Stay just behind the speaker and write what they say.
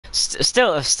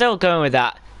Still going with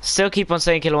that. Still keep on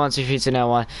saying Killer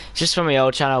 12321. Just from my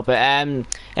old channel, but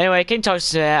anyway, King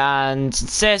Toast here, and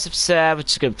today's episode we're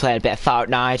just gonna play a bit of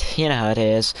Fortnite. You know how it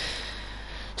is.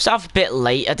 Start off a bit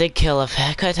late. I did kill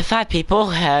quite a 5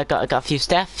 people. Got a few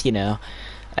stuff, you know.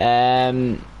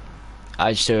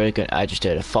 I just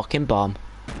did a fucking bomb.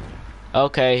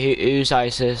 Okay, who's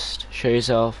ISIS? Show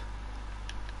yourself.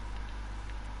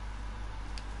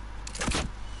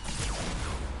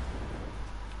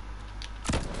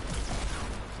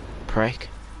 Prick.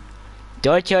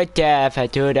 Don't you dare if I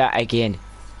do that again.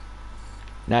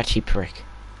 Naughty prick.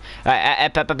 Right,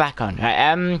 back on.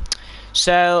 Right,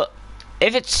 so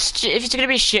if it's gonna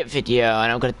be a shit video and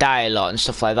I'm gonna die a lot and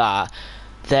stuff like that,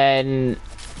 then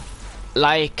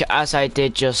like as I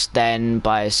did just then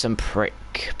by some prick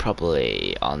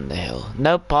probably on the hill.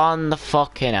 Nope, on the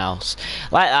fucking house.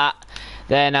 Like that.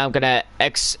 Then I'm gonna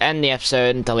end the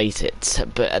episode and delete it.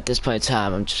 But at this point in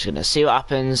time, I'm just gonna see what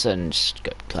happens and just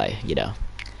go play, you know.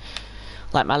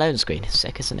 Like my loading screen.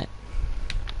 Sick, isn't it?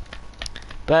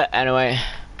 But anyway,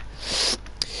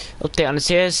 update on the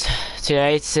tiers. Tier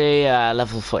 80,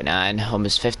 level 49,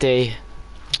 almost 50.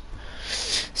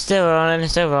 Still rolling,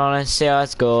 see how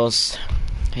it goes.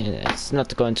 It's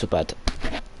not going too bad.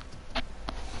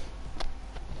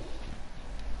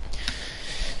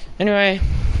 Anyway,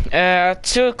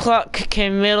 2 o'clock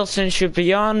King Middleton should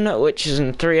be on, which is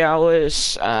in 3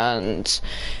 hours, and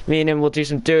me and him will do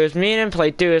some duos. Me and him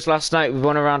played duos last night. We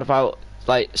won around about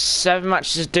like 7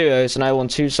 matches of duos, and I won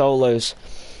 2 solos.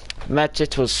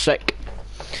 It was sick.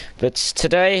 But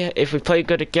today, if we play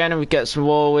good again and we get some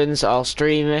more wins, I'll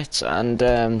stream it,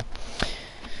 and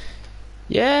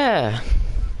yeah,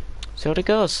 see how it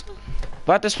goes.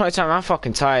 But at this point in time, I'm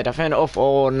fucking tired. I've been up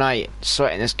all night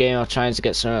sweating this game or trying to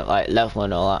get some like level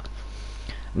and all that.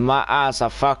 My eyes are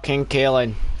fucking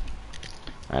killing.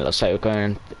 Alright, looks like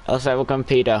we're going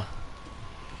Peter.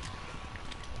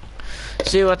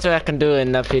 See what I can do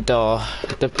in the Peter.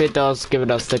 The Peter's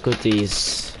giving us the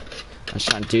goodies. I was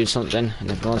trying to do something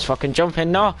and everyone's fucking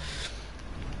jumping. No!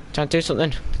 Trying to do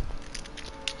something.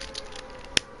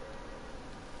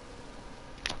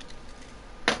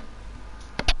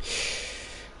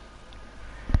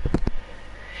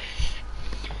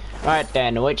 Right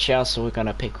then, which house are we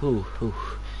gonna pick?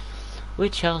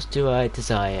 Which house do I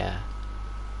desire?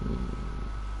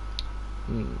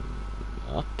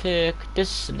 I'll pick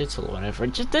this little one over.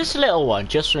 Just this little one,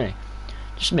 just me.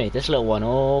 Just me, this little one,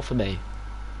 all for me.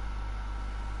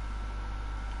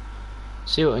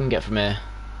 See what we can get from here.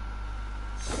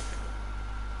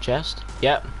 Chest?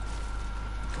 Yep.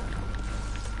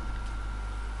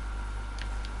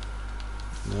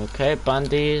 Okay,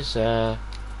 bandies,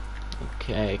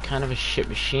 okay, kind of a shit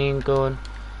machine gun.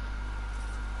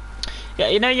 Yeah,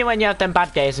 you know when you have them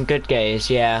bad days and good days,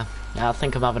 yeah. I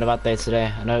think I'm having a bad day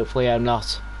today, and hopefully I'm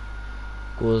not.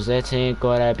 Cause it ain't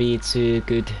gonna be too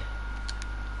good.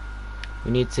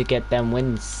 We need to get them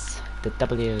wins, the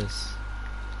W's.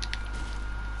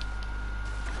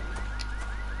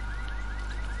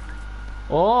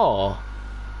 Oh!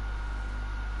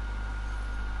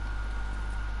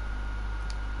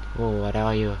 Oh, what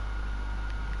are you?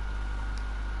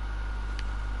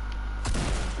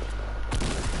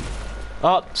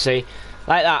 Oh, see,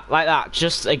 like that,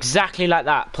 just exactly like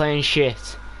that, playing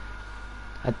shit.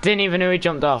 I didn't even know he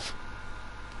jumped off.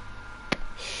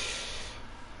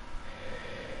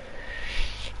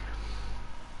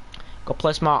 Go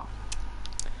play smart.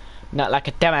 Not like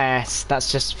a dumbass,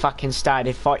 that's just fucking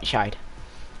started fight shade.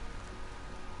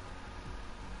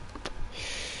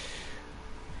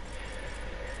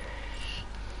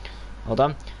 Hold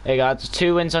on, there you go, there's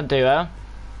 2 wins on duo.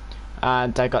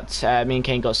 And I got, me and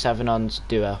Kane got 7 on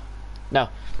duo. No,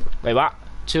 wait, what?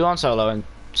 2 on solo and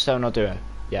 7 on duo.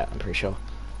 Yeah, I'm pretty sure.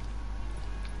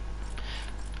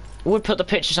 We put the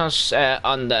pictures on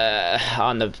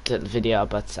the video,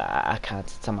 but I can't.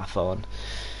 It's on my phone,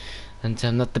 and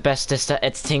I'm not the best at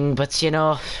editing. But you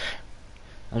know,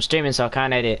 I'm streaming, so I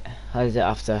can't edit. I'll edit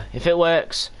after. If it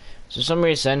works, for some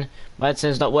reason my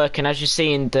editing's not working. As you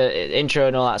see in the intro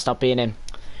and all that's not being in.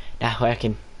 Not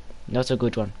working. Not a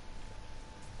good one.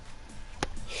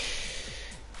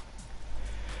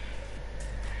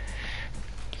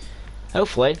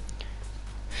 Hopefully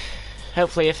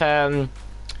if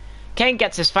Kane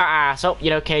gets his fat ass up, you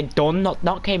know, Kane done,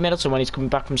 not Kane Middleton when he's coming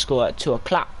back from school at 2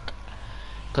 o'clock,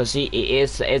 because he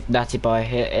is natty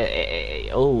boy.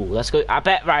 Oh, let's go. I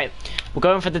bet, right, we're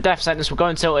going for the death sentence, we're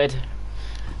going tilted.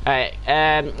 Alright,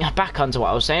 back onto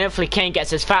what I was saying. Hopefully Kane gets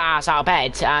his fat ass out of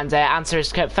bed and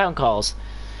answers his phone calls.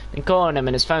 Been calling him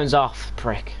and his phone's off,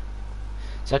 prick.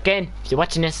 So Kane, if you're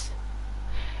watching this,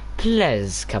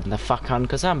 please come the fuck on,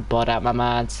 because I'm bored out my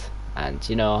mind. And,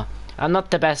 you know, I'm not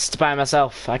the best by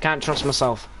myself. I can't trust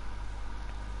myself.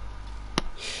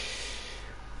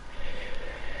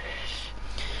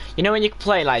 You know when you can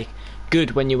play, like,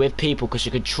 good when you're with people because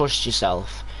you can trust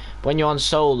yourself. When you're on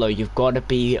solo, you've got to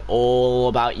be all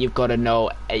about, you've got to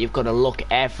know, you've got to look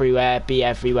everywhere, be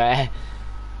everywhere.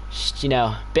 Just, you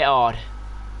know, bit odd.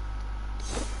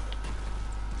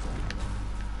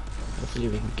 Hopefully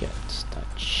we can get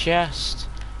that chest.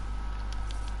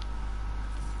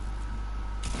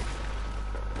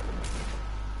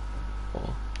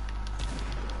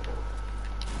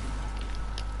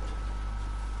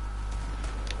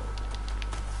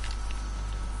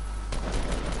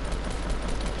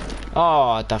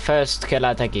 Oh, the first kill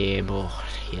of the game. Oh,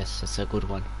 yes, that's a good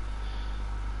one.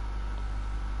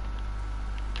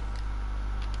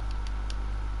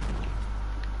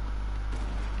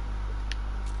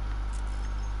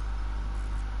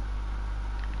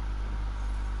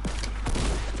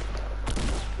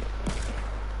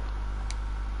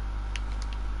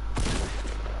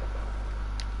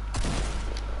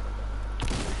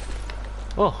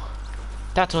 Oh,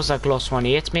 that was a close one.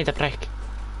 He hit me, the prick.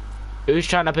 Who's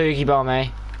trying to boogie bomb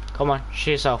me? Come on,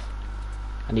 shoot yourself.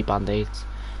 I need band-aids.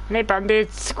 I need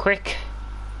band-aids, quick.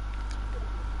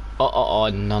 Oh,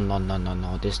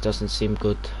 no. This doesn't seem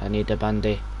good. I need a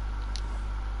band-aid.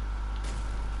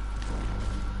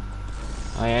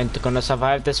 I ain't gonna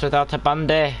survive this without a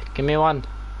band-aid. Give me one.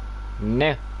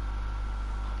 No.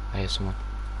 I hear someone.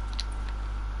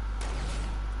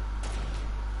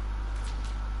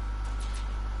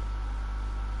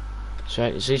 So,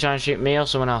 is he trying to shoot me or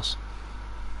someone else?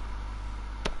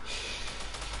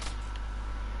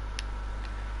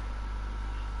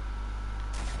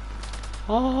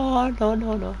 Oh,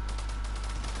 no.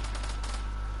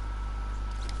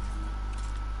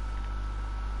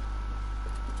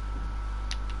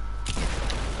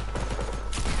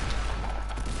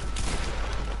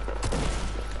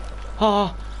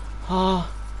 Oh.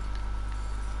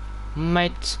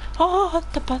 Mates. Oh,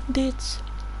 the bandits.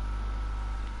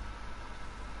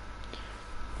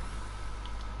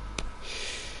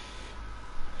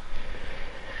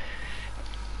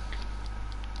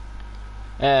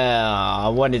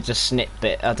 I wanted to snip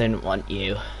it, I didn't want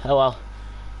you. Oh well.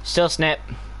 Still snip.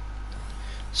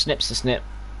 Snip's the snip.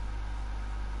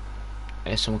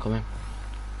 There's someone coming.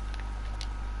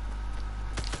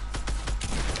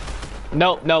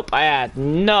 Nope, I had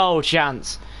no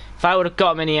chance. If I would have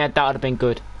got him in the head, that would have been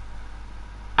good.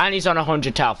 And he's on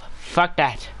 100 health. Fuck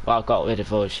that. Well, I've got rid of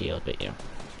his shield, but you know.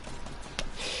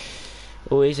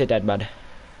 Oh, he's a dead man.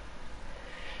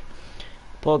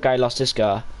 Poor guy lost his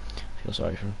scar. Feel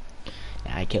sorry for him.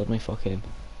 Yeah, he killed me, fuck him.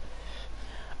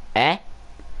 I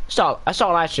saw a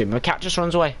live stream, my cat just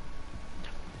runs away.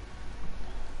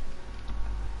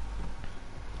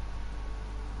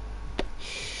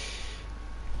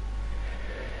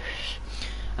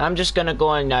 I'm just gonna go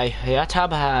on your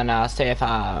tab and I'll see if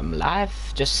I'm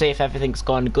live. Just see if everything's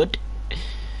going good.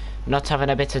 Not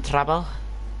having a bit of trouble.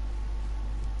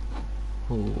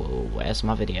 Ooh, where's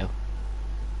my video?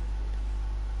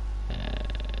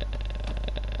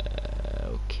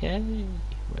 Okay,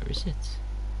 where is it?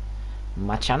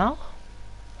 My channel?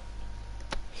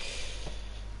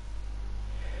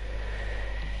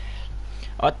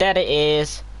 Oh, there it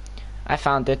is. I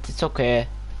found it, it's okay.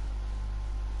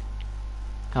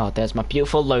 Oh, there's my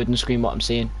beautiful loading screen, what I'm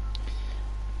seeing.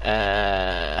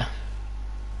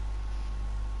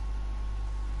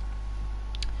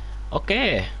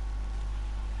 Okay.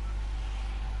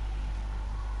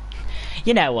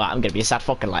 You know what, I'm gonna be a sad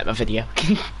fucking like my video.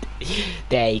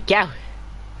 There you go.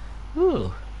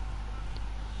 Ooh.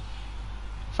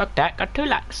 Fuck that, got 2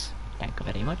 likes. Thank you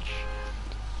very much.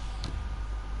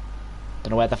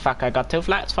 Don't know where the fuck I got 2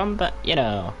 likes from, but you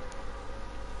know.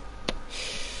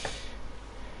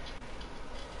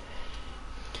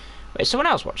 Wait, is someone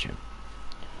else watching?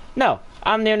 No,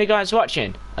 I'm the only guy that's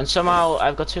watching. And somehow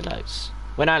I've got 2 likes.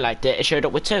 When I liked it, it showed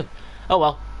up with 2. Oh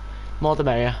well. More the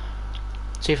merrier.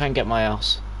 See if I can get my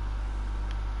else.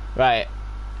 Right.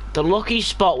 The lucky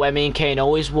spot where me and Kane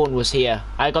always won was here.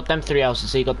 I got them 3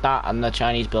 houses. He got that and the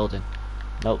Chinese building.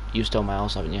 Nope, you stole my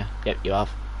house, haven't you? Yep, you have.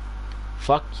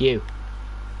 Fuck you.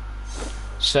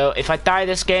 So if I die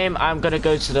this game, I'm gonna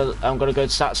go to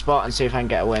that spot and see if I can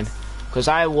get a win. Because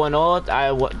I won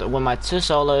won my 2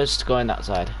 solos to go in that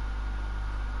side.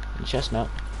 And chest note.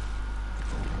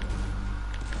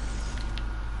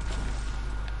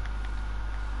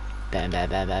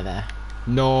 There.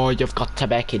 No, you've got to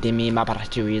be kidding me, my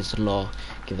battery is low.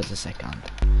 Give us a second.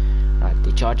 Right,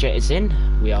 the charger is in.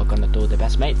 We are gonna do the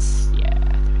best mates. Yeah,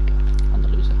 there we go. And the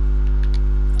loser.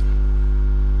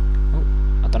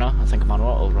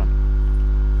 auto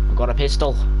run. I've got a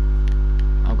pistol.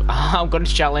 I'm gonna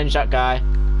challenge that guy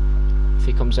if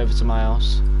he comes over to my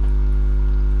house.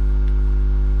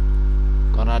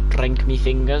 Gonna drink me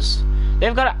fingers.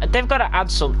 They've got to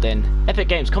add something. Epic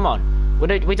Games, come on.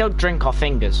 We don't drink our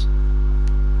fingers.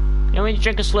 You know when you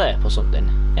drink a slurp or something?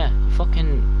 Yeah, you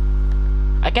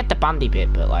fucking... I get the bandy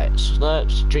bit, but like,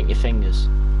 slurps, drink your fingers.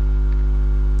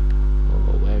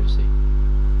 Oh, where is he?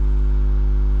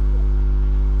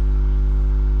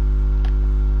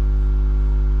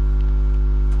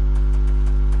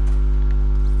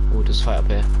 Oh, there's a fight up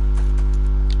here.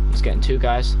 He's getting 2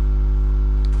 guys.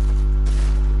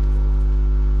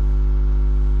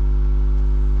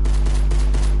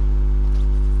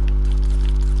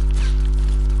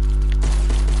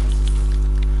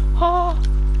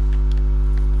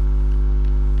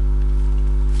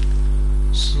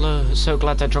 So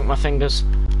glad I drunk my fingers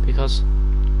because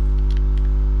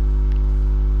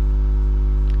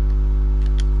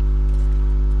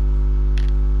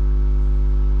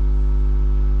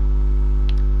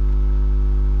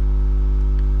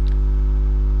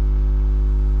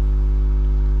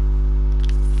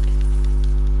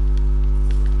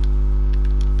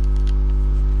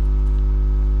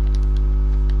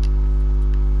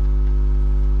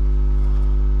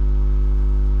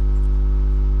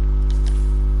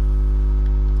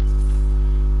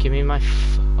give me my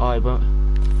oh, I won't.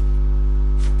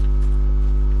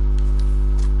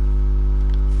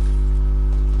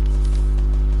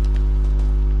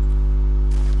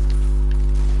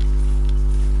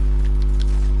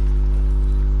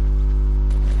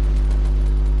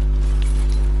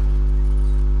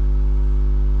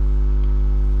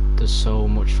 There's so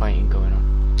much fighting going on.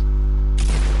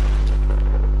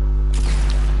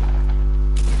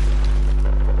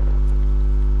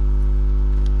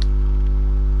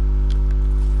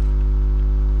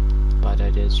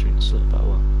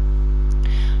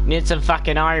 Need some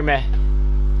fucking armor.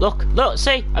 Look,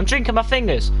 see, I'm drinking my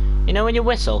fingers. You know when you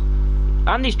whistle?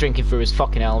 Andy's drinking through his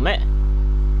fucking helmet.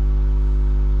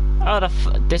 Oh,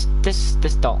 this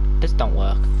don't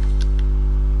work.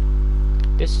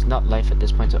 This is not life at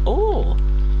this point. Oh,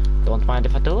 don't mind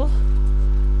if I do.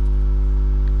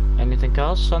 Anything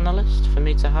else on the list for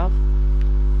me to have?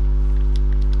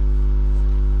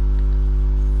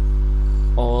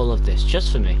 All of this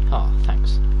just for me. Oh,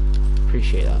 thanks.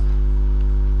 Appreciate that.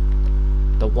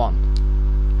 The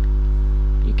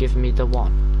 1. You give me the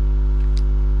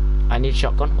 1. I need a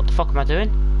shotgun. What the fuck am I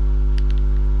doing?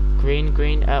 Green.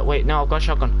 Wait, no, I've got a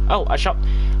shotgun. Oh, I shot.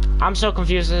 I'm so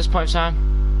confused at this point in time.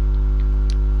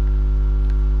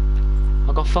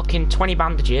 I've got fucking 20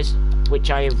 bandages, which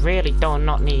I really do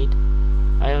not need.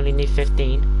 I only need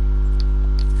 15.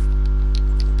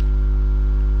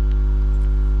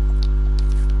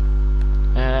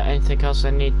 Anything else I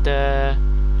need?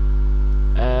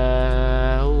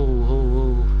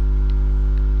 Ooh.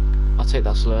 I'll take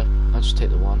that slurp. I'll just take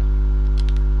the 1.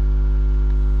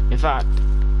 In fact,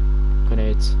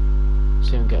 grenades. See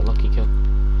if I can get a lucky kill.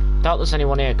 Doubt there's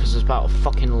anyone here because there's about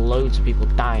fucking loads of people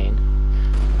dying.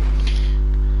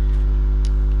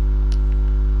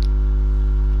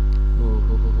 Ooh.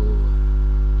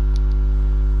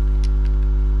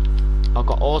 I've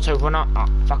got auto runner. Ah,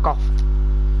 fuck off.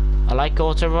 I like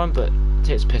auto run, but it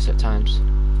takes piss at times.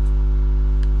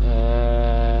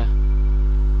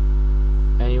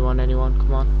 Anyone,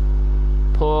 come on.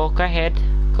 Poke ahead.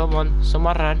 Come on,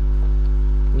 someone run.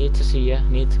 Need to see you,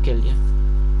 need to kill you.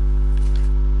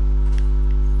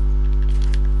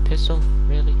 Pistol,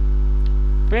 really?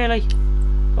 Really?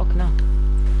 Fuck no.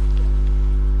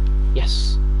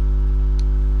 Yes.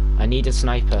 I need a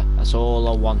sniper, that's all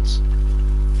I want.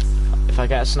 If I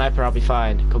get a sniper, I'll be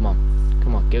fine. Come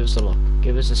on, give us a look.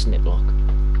 Give us a snip look.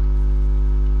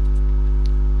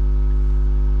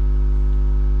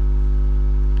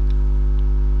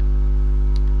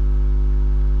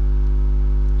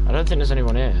 I don't think there's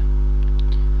anyone here.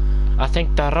 I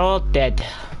think they're all dead.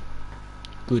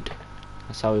 Good.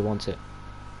 That's how we want it.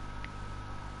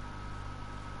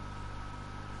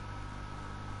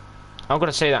 I'm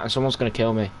gonna say that and someone's gonna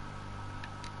kill me.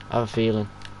 I have a feeling.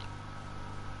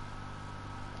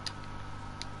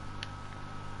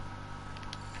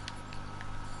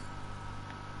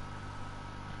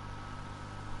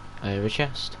 I hear a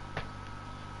chest.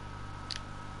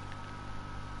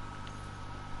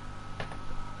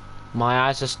 My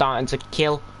eyes are starting to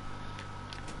kill.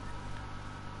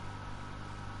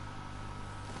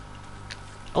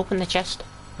 Open the chest.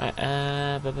 Right,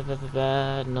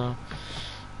 no.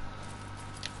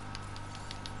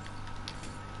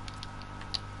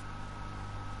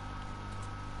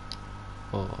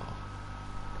 Oh.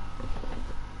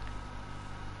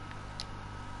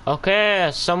 Okay,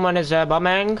 someone is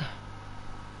bombing.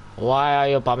 Why are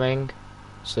you bombing?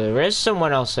 So there is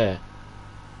someone else here.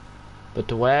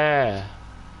 But where?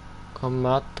 Come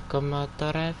out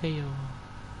the review.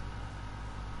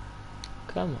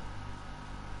 Come on.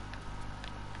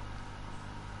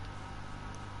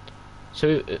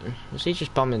 So, was he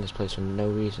just bombing this place for no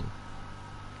reason?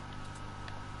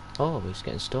 Oh, he's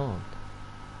getting stormed.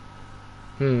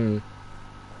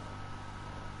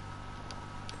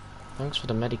 Thanks for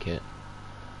the medikit.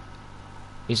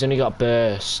 He's only got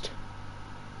burst.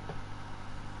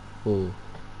 Ooh.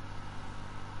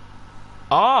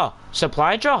 Oh,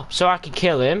 supply drop. So I can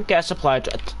kill him, get a supply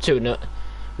drop.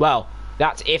 Well,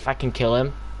 that's if I can kill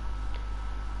him.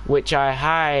 Which I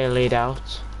highly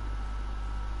doubt.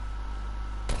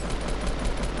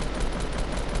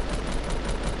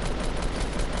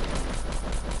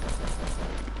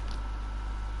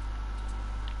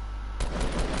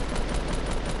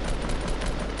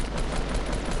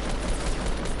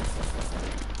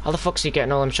 How the fuck's he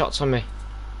getting all them shots on me?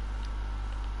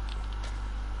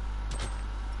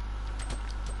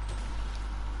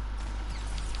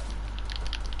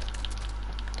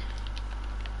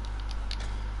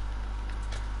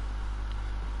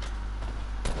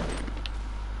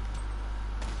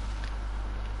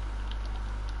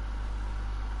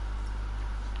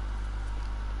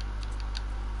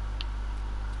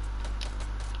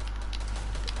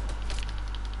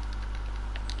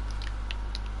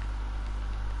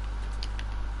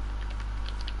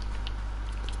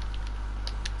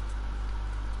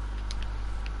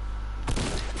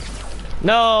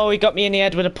 No, he got me in the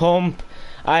head with a pump.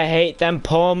 I hate them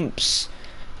pumps.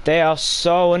 They are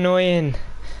so annoying.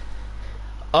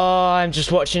 Oh, I'm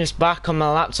just watching this back on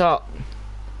my laptop.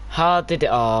 How did it?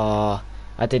 Oh,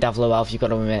 I did have low health, you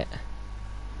gotta admit.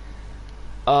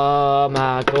 Oh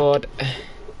my god.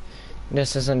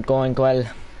 This isn't going well.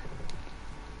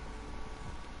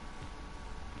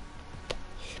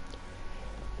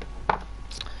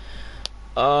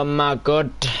 Oh my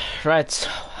god. Right,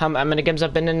 how many games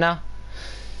I've been in now?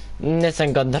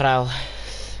 Nothing gone through.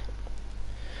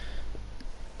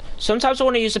 Sometimes I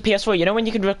want to use the PS4. You know when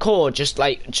you can record, just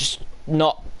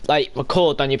not like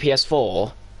record on your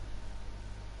PS4,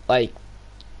 like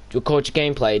record your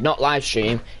gameplay, not live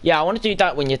stream. Yeah, I want to do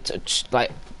that when you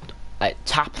like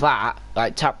tap that,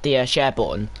 like tap the share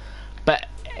button, but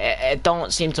it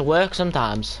don't seem to work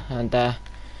sometimes. And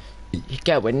you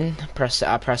go in, I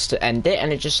press to end it,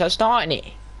 and it just says starting it.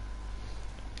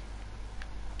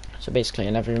 So basically, I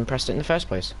never even pressed it in the first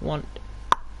place. We'll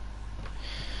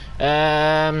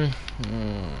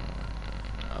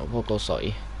go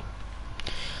Salty.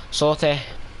 Salty.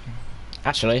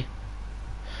 Actually,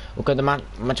 we'll go to the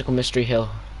magical mystery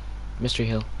hill. Mystery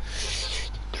hill.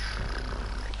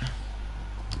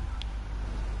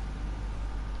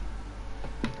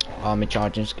 Oh, my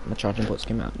charging ports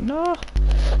came out. No.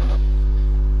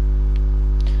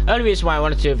 Only reason why I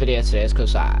wanted to do a video today is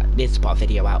because I need to put a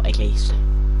video out at least.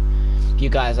 If you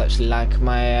guys actually like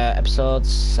my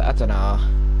episodes, I don't know.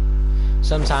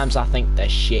 Sometimes I think they're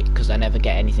shit because I never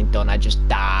get anything done. I just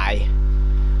die.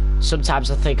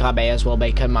 Sometimes I think I may as well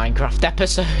make a Minecraft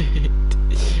episode.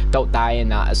 Don't die in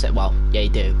that. I said, well, yeah, you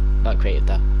do. Not creative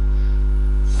though.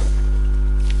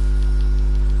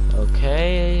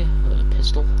 Okay, a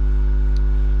pistol.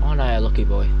 Oh no, lucky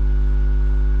boy.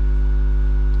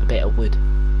 A bit of wood.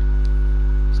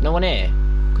 There's no one here,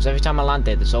 because every time I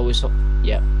landed, there's always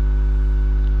yeah.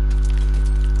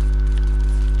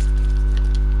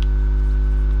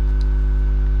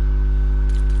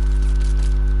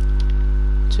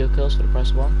 Two kills for the price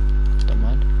of one. Don't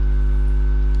mind.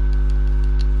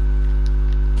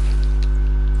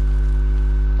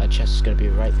 That chest is gonna be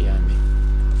right behind me.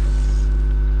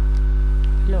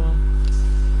 Hello.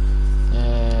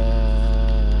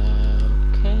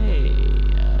 Okay.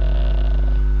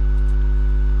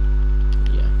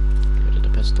 Yeah. Get rid of the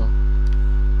pistol.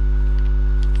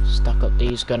 Stack up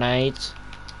these grenades.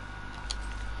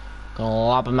 Gonna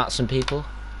lob them at some people.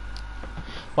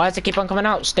 Why does it keep on coming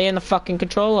out? Stay in the fucking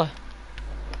controller.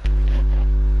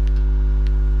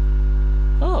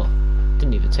 Oh,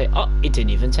 didn't even take. Oh, it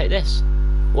didn't even take this.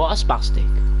 What a spastic.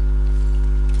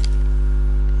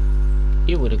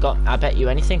 He would have got. I bet you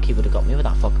anything he would have got me with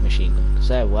that fucking machine gun. Because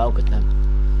they're well good then.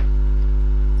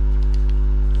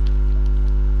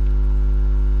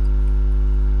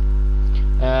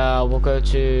 We'll go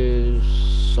to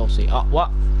Salty. Oh, what?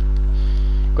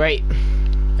 Great.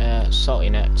 Salty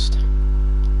next.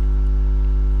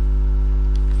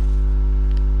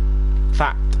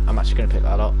 Fact, I'm actually going to pick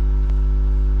that up.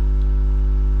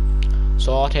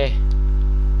 Salty.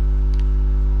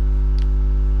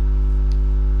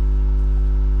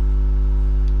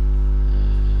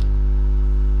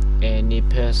 any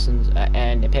persons,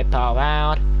 any people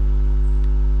around.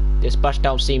 This bus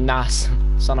don't seem nice.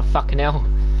 It's on a fucking hill.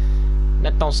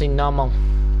 That don't seem normal.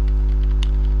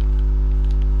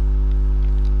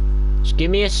 Just give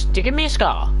me a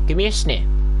scar, give me a snip,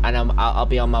 and I'll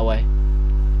be on my way.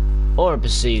 Or a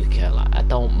bazooka, like, I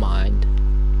don't mind.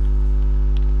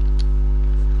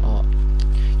 Oh,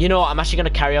 you know what? I'm actually gonna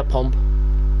carry a pump.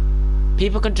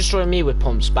 People can destroy me with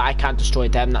pumps, but I can't destroy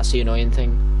them. That's the annoying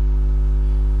thing.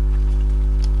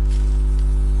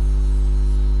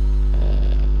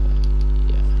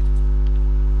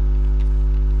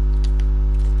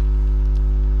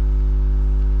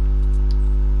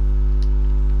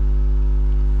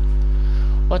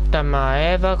 What am I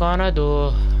ever gonna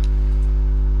do?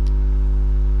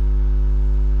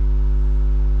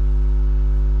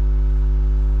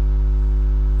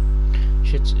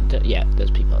 Yeah,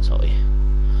 there's people at Salty.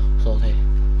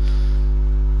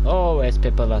 Always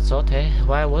people at Salty.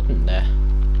 Why wouldn't there?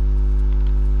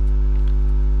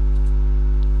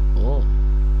 Oh,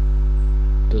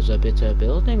 there's a bit of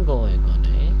building going on,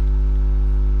 eh?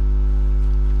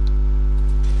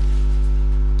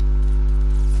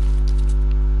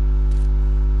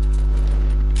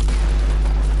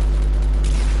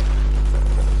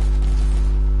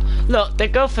 Look, they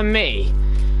go for me,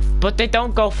 but they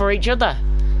don't go for each other.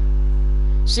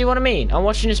 See what I mean? I'm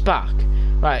watching his back.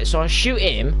 Right, so I shoot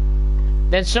him,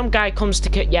 then some guy comes to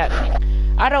kill. Yeah,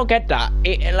 I don't get that.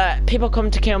 Like, people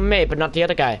come to kill me, but not the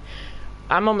other guy.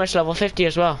 I'm almost level 50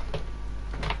 as well.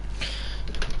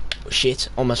 Shit,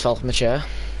 almost fell from the chair.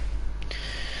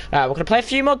 Alright, we're gonna play a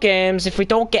few more games. If we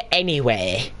don't get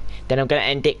anywhere, then I'm gonna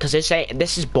end it because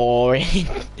this is boring.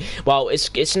 Well,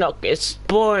 it's not. It's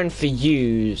boring for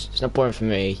you. It's not boring for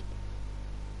me.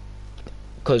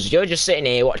 Because you're just sitting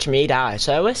here watching me die.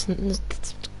 So it's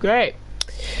great.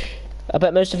 I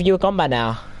bet most of you are gone by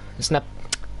now. It's not.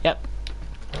 Yep.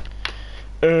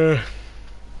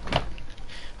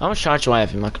 How much charge do I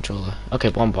have in my controller? Okay,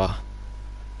 1 bar.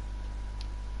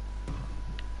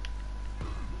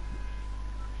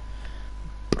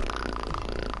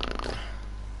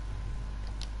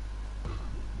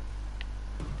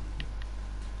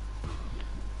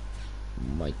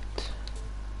 Might.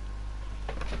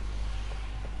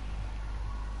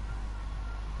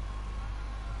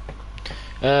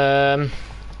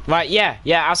 Right, yeah,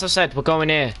 as I said, we're going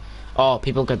here. Oh,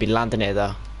 people are gonna be landing here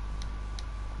though.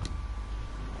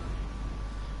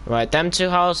 Right, them two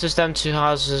houses, and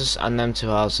them 2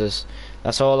 houses.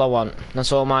 That's all I want.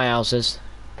 That's all my houses.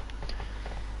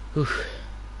 Whew.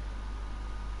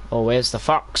 Oh, where's the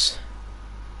fox?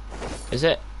 Is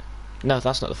it? No,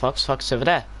 that's not the fox. Fox is over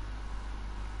there.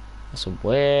 That's a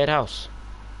weird house.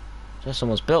 Just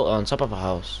someone's built on top of a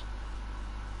house.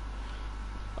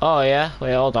 Oh yeah,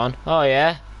 wait, hold on. Oh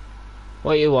yeah,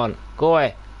 what you want? Go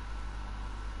away.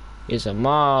 Here's a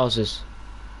Moses.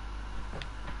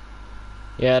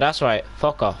 Yeah, that's right.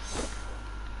 Fuck off.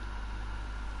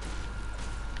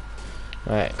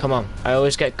 Right, come on. I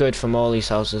always get good from all these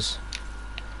houses.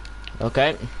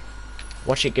 Okay.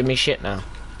 Watch it give me shit now.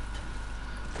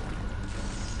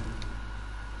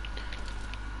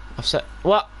 I've said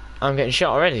what? I'm getting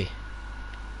shot already.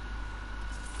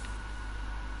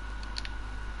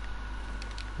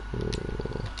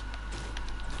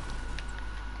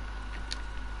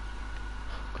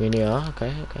 Green ER,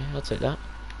 okay, I'll take that.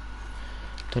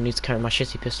 Don't need to carry my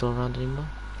shitty pistol around anymore.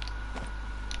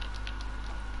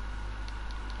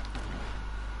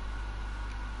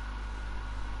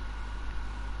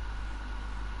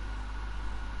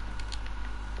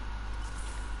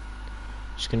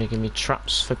 Just gonna give me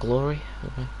traps for glory,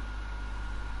 okay.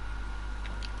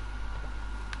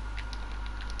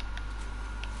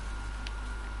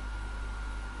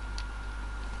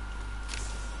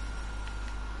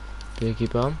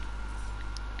 Biggie bomb.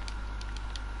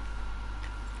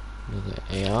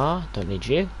 Another AR. Don't need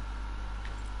you.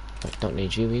 Don't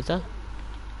need you either.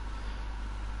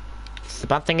 The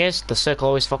bad thing is the circle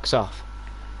always fucks off.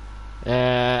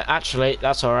 Actually,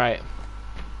 that's all right.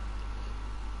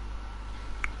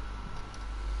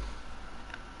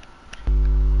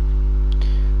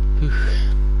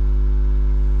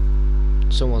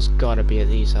 Someone's gotta be at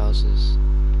these houses.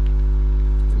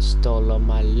 Install on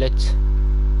my loot.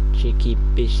 Cheeky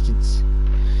biscuits.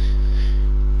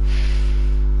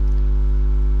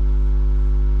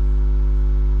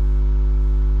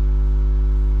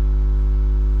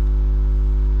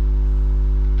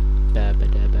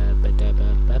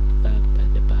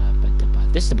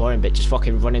 This is the boring bit, just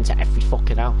fucking run into every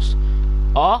fucking house.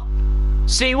 Oh?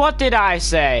 See, what did I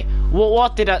say?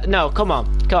 What did I... No, come on,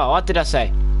 what did I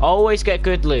say? Always get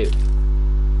good loot.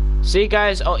 See,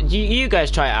 guys, oh, you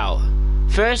guys try it out.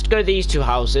 first go these two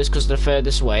houses because they're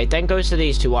furthest away, then go to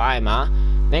these two where I'm at,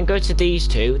 then go to these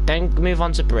two, then move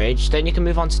on to Bridge, then you can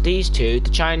move on to these two, the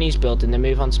Chinese building, then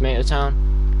move on to Tomato Town.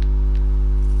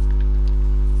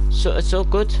 So it's all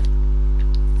good.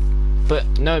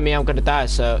 But knowing me, I'm gonna die,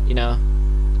 so, you know.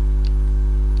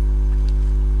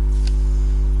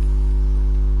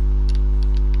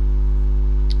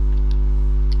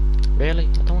 Really?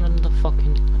 I don't want another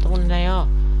fucking... I don't want an AR.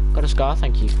 Got a scar,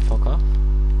 thank you. Fuck off.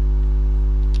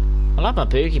 I'll have my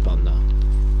boogie bomb though.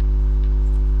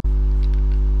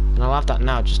 And I'll have that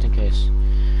now just in case.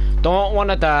 Don't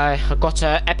wanna die. I got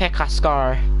a epic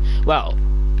scar. Well,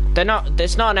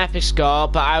 it's not an epic scar,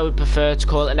 but I would prefer to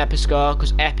call it an epic scar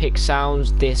because epic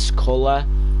sounds this colour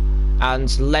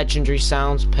and legendary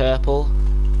sounds purple.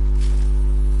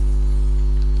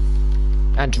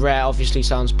 And rare obviously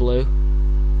sounds blue.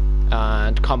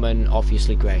 And common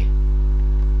obviously grey.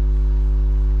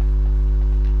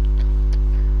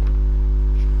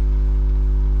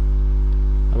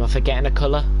 Am I forgetting a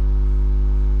colour?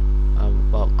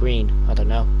 Well, green. I don't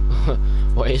know.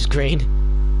 What is green?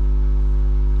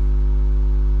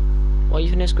 What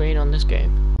even is green on this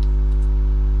game?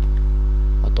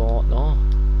 I don't know.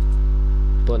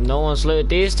 But no one's looted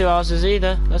these two houses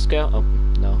either. Let's go. Oh,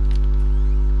 no.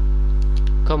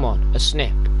 Come on, a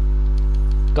snip.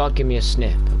 God, give me a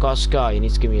snip. I've got a scar, you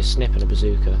need to give me a snip and a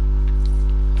bazooka.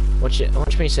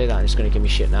 Watch me say that and it's gonna give me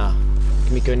shit now.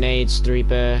 Give me grenades, 3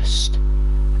 burst.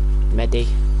 Medi.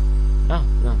 Oh,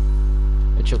 no.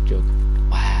 A chug jug.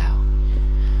 Wow.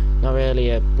 Not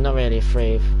really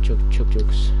afraid of chug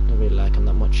jugs. Don't really like them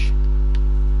that much.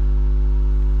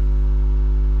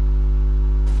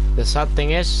 The sad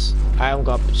thing is, I haven't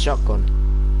got a shotgun.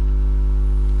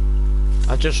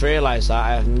 I just realised that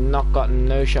I have not got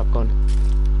no shotgun.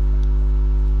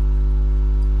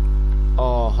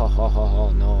 Oh,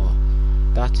 ho, no.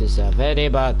 That is very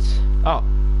bad. Oh,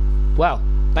 well,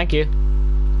 thank you.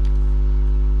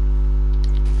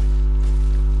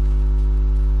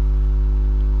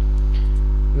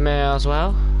 May as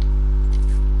well.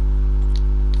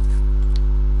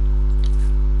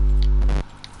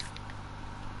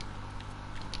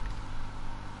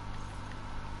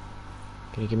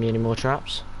 Can you give me any more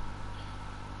traps?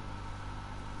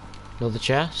 Another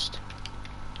chest.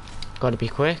 Gotta be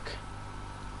quick.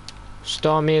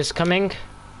 Stormy is coming.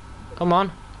 Come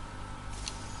on.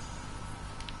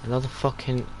 Another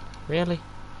fucking... Really?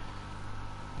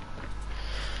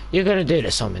 You're gonna do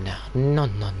this on me now. No.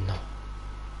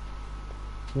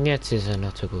 That is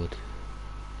not good.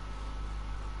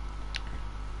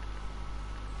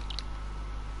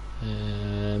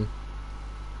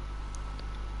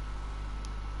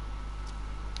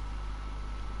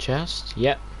 Chest?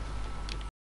 Yep.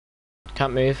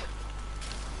 Can't move.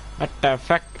 What the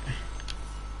fuck?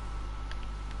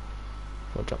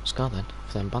 I'll drop a scar then,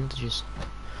 for them bandages.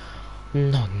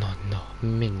 No,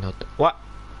 me not. What?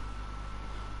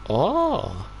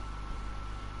 Oh!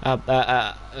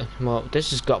 Well, this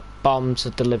has got bombs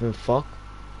of the living fuck.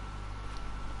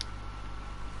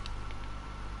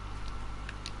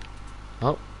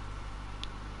 Oh.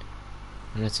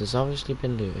 And it has obviously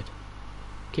been looted.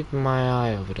 Keeping my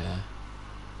eye over there.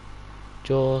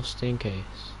 Just in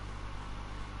case.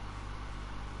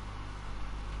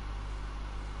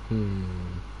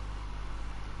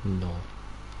 No.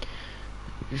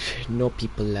 No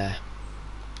people there.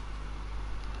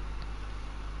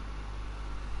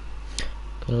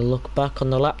 Gonna look back on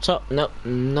the laptop. Nope,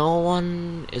 no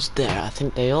one is there. I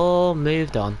think they all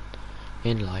moved on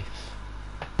in life.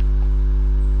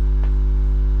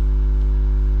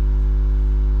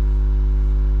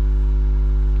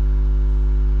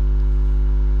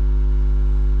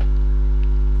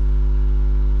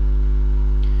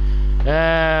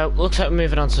 Looks like we're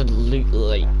moving on to Loot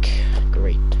Lake.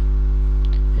 Great.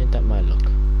 Ain't that my luck?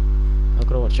 I've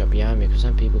got to watch out behind me because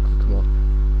then people could come up.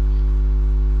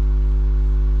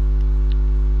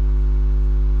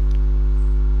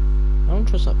 I don't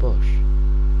trust that bush.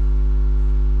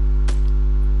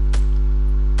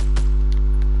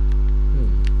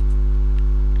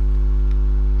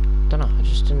 Don't know, I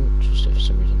just didn't trust it for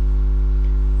some reason.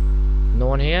 No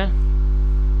one here?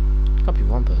 Can't be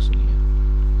one person here.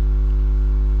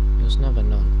 There's never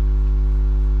none.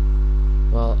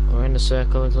 Well, we're in the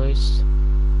circle at least.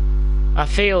 I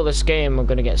feel this game I'm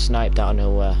gonna get sniped out of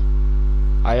nowhere.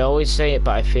 I always say it,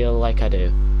 but I feel like I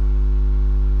do.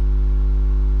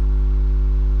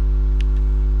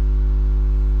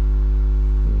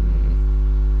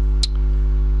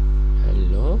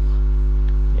 Hello?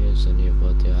 Is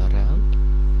anybody around?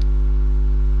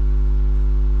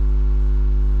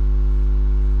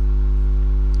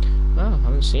 Oh, I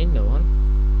haven't seen no one.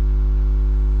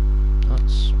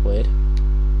 That's weird.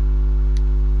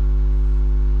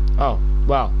 Oh,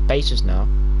 well, bases now.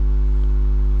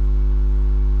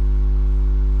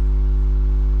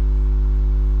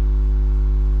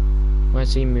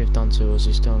 Where's he moved on to, or is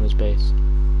he still on his base?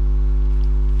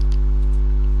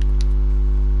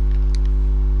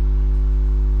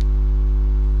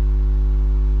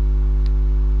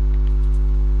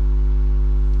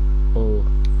 Oh,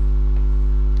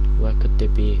 where could they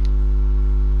be?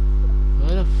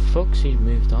 Where the fuck's he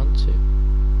moved on to?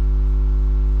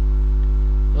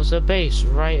 There's a base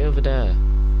right over there.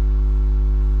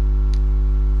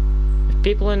 If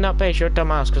people in that base, you're a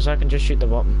dumbass, because I can just shoot the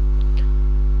bottom.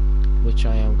 Which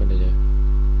I am gonna do.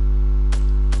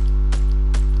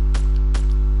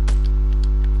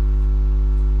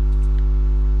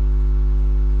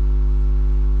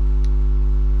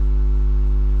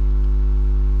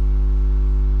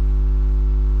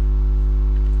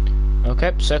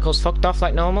 Okay, circle's fucked off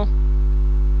like normal.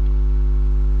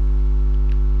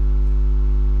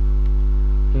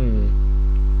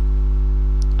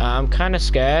 I'm kinda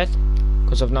scared,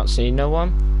 because I've not seen no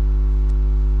one.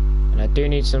 And I do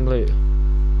need some loot.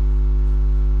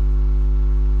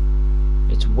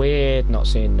 It's weird not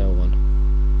seeing no one.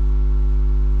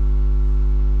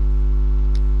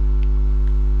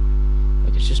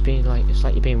 Like it's just being like, it's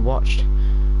like you're being watched.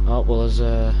 Oh, well there's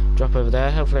a drop over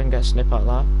there, hopefully I can get a snip out of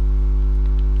that.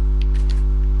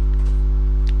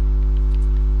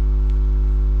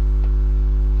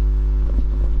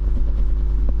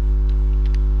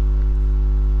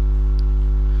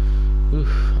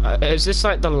 Is this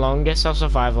like the longest I'll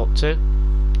survive up to?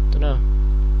 Don't know.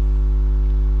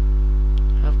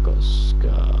 I've got a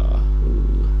scar.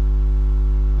 Ooh.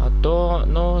 I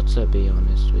don't know, to be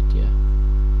honest with you.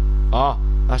 Oh,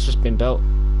 that's just been built.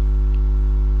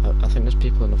 I think there's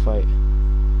people in the fight.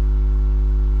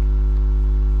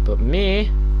 But me,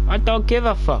 I don't give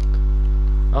a fuck.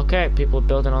 Okay, people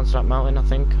building onto that mountain, I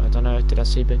think. I don't know, did I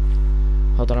see big?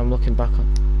 Hold on, I'm looking back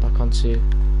onto.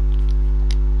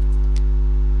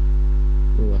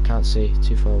 Ooh, I can't see,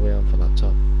 too far away on for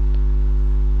laptop.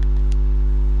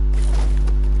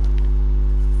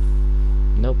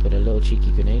 Nope, but a little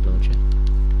cheeky grenade launcher.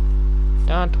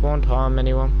 Don't want to harm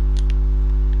anyone.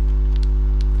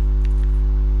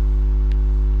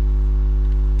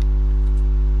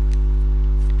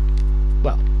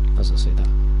 Well, as I say that.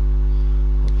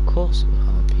 Of course it will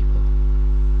harm people.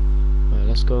 Right,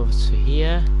 let's go over to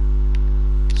here.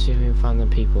 See if we can find them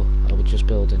people that were just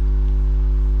building.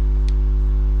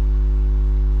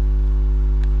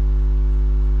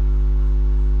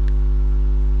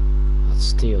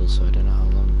 Steel, so I don't know how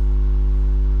long.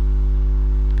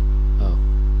 Oh,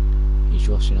 he's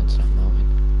rushing onto that mountain.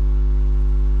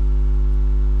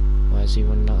 Why is he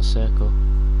running out of circle?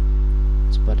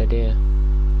 It's a bad idea.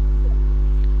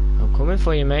 I'm coming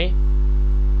for you, mate.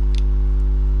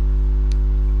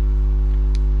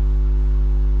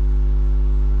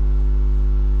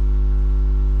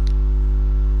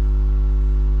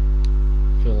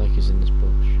 I feel like he's in this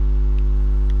bush.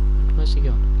 Where's he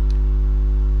gone?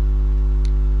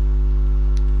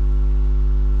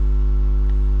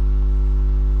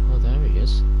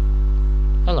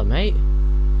 Hello, mate.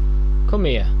 Come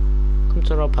here. Come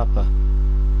to old Papa.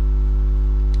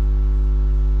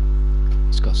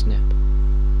 He's got a snip.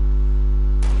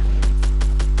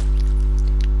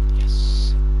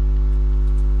 Yes.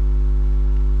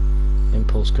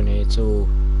 Impulse grenades. Oh,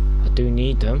 I do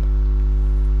need them.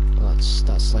 But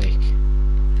that's like.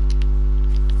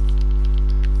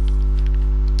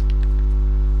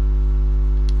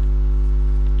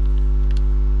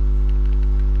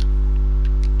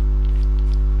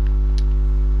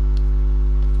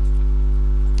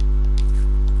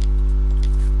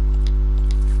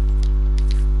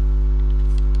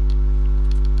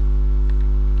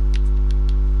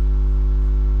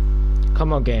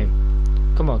 Come on, game.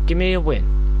 Come on, give me a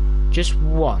win. Just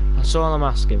one. That's all I'm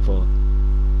asking for.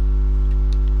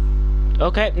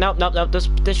 Okay, nope.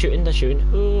 They're shooting.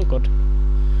 Oh, good.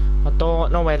 I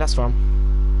don't know where that's from.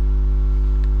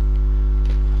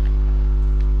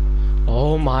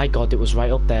 Oh my god, it was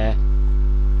right up there.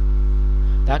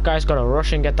 That guy's got to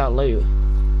rush and get that loot.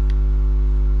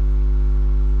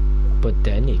 But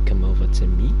then he come over to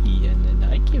me and then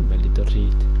I give him a little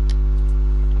treat.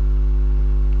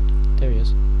 There he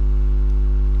is.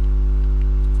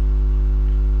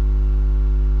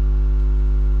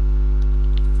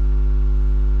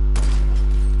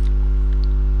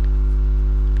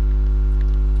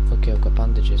 Okay, I've got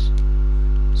bandages.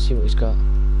 See what he's got.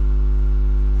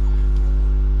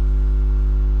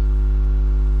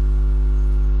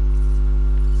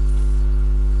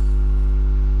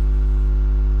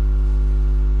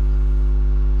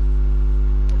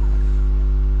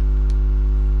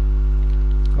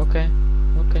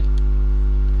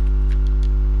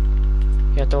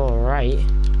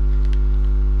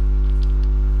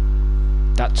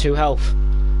 at 2 health.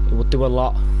 It will do a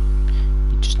lot.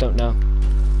 You just don't know.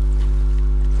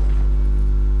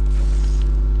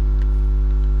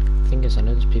 Thing is, I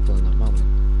know there's people in that mountain,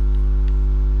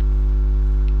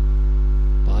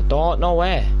 but I don't know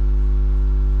where.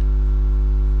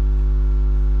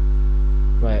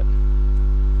 Right.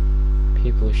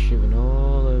 People are shooting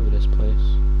all over this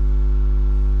place.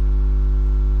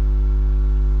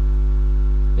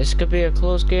 This could be a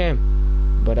close game,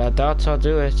 but I doubt I'll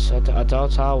do it. I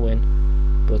doubt I'll win.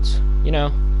 But, you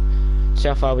know, see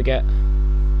how far we get.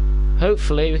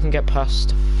 Hopefully we can get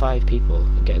past 5 people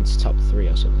and get into top 3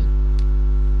 or something.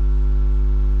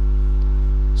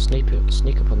 Sneak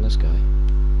up on this guy,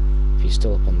 if he's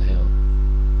still up on the hill.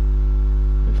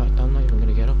 In fact, I'm not even going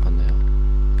to get up on the hill,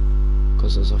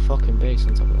 because there's a fucking base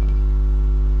on top of that.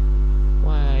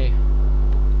 Why?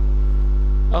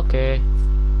 Okay.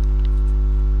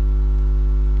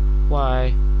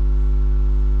 Why?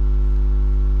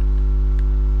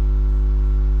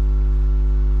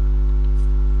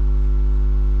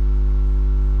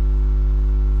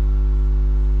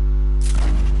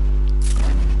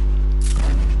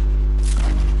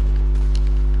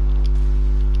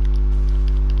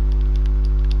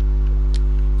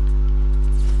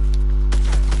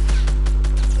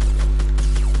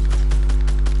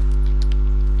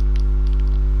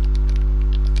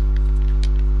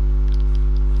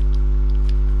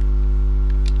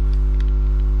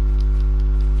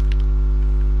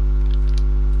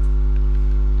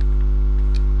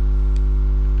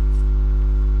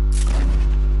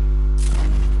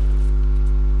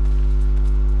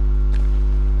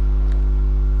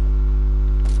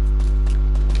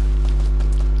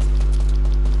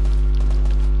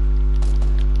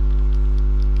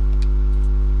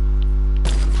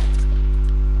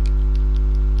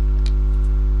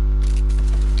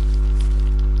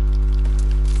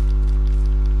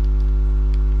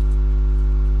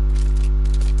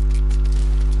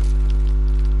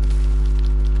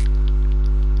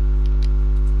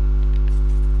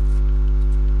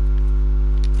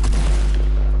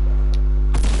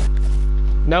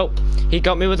 Nope, he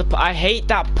got me with a. I hate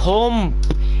that pump.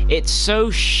 It's so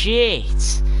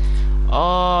shit.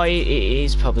 Oh,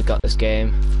 he's probably got this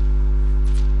game.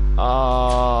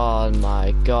 Oh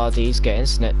my god, he's getting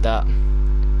snipped at.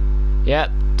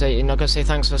 Yep, you're not gonna say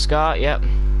thanks for Scar? Yep.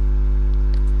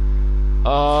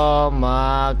 Oh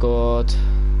my god.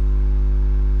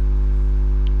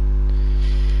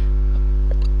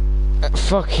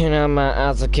 Fucking hell, man, I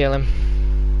had to kill him.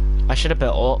 I should have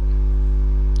built up.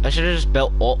 I should have just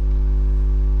built up.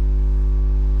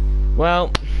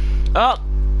 Well, oh,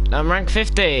 I'm rank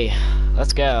 50.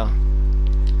 Let's go.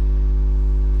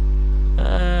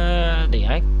 The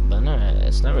icon,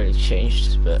 it's not really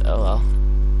changed, but oh well.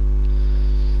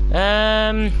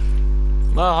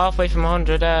 Well, halfway from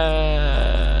 100.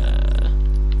 Yeah.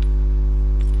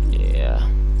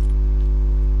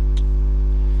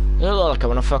 It looks like I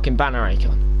want a fucking banner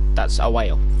icon. That's a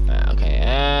whale. Okay.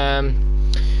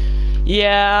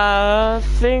 Yeah, I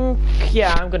think,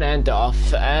 yeah, I'm gonna end it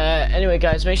off. Anyway,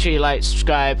 guys, make sure you like,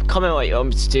 subscribe, comment what you want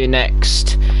me to do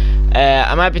next.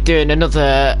 I might be doing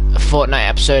another Fortnite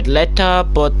episode later,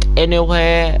 but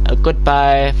anyway,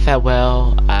 goodbye,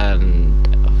 farewell,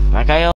 and bye.